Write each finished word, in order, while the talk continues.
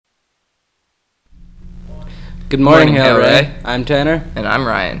Good morning, Hale-Ray. Hale-Ray. I'm Tanner. And I'm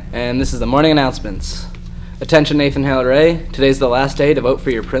Ryan. And this is the morning announcements. Attention, Nathan Hale-Ray. Today's the last day to vote for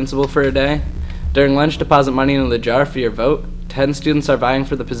your principal for a day. During lunch, deposit money into the jar for your vote. 10 students are vying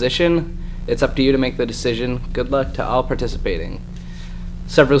for the position. It's up to you to make the decision. Good luck to all participating.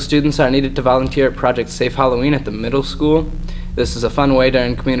 Several students are needed to volunteer at Project Safe Halloween at the middle school. This is a fun way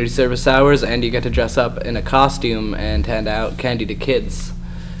during community service hours, and you get to dress up in a costume and hand out candy to kids.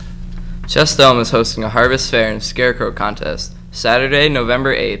 Chest Dome is hosting a harvest fair and scarecrow contest Saturday,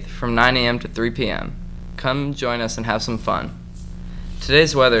 November 8th from 9 a.m. to 3 p.m. Come join us and have some fun.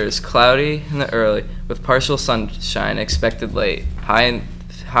 Today's weather is cloudy in the early with partial sunshine expected late,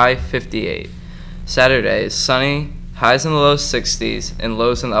 high 58. Saturday is sunny, highs in the low 60s and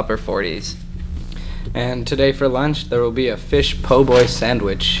lows in the upper 40s. And today for lunch, there will be a fish po' boy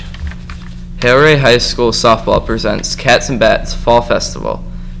sandwich. Hale-Ray High School Softball presents Cats and Bats Fall Festival,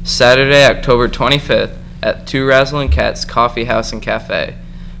 Saturday, October 25th at 2 Razzle & Cats Coffee House and Cafe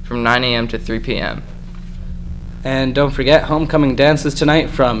from 9 a.m. to 3 p.m. And don't forget, homecoming dances tonight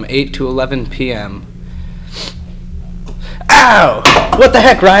from 8 to 11 p.m. Ow! What the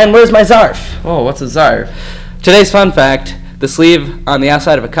heck, Ryan? Where's my Zarf? Oh, what's a Zarf? Today's fun fact, the sleeve on the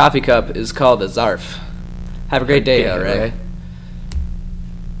outside of a coffee cup is called a Zarf. Have a great day, Hale-Ray.